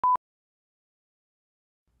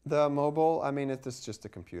The mobile, I mean, it's just a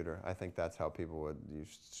computer. I think that's how people would you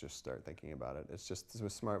should just start thinking about it. It's just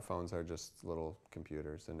with smartphones are just little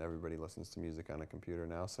computers, and everybody listens to music on a computer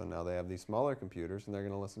now. So now they have these smaller computers, and they're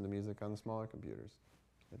going to listen to music on the smaller computers.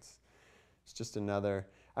 It's it's just another.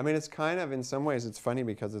 I mean, it's kind of in some ways it's funny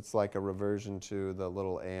because it's like a reversion to the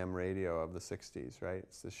little AM radio of the '60s, right?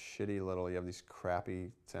 It's this shitty little. You have these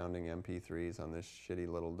crappy sounding MP3s on this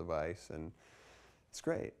shitty little device, and it's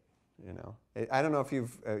great. I don't know if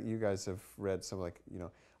you guys have read some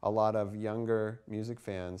a lot of younger music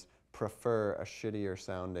fans prefer a shittier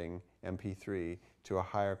sounding MP3 to a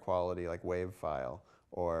higher quality like WAV file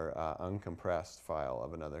or uncompressed file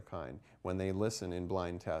of another kind. When they listen in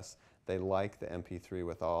blind tests, they like the MP3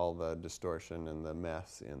 with all the distortion and the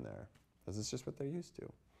mess in there because it's just what they're used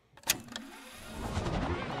to.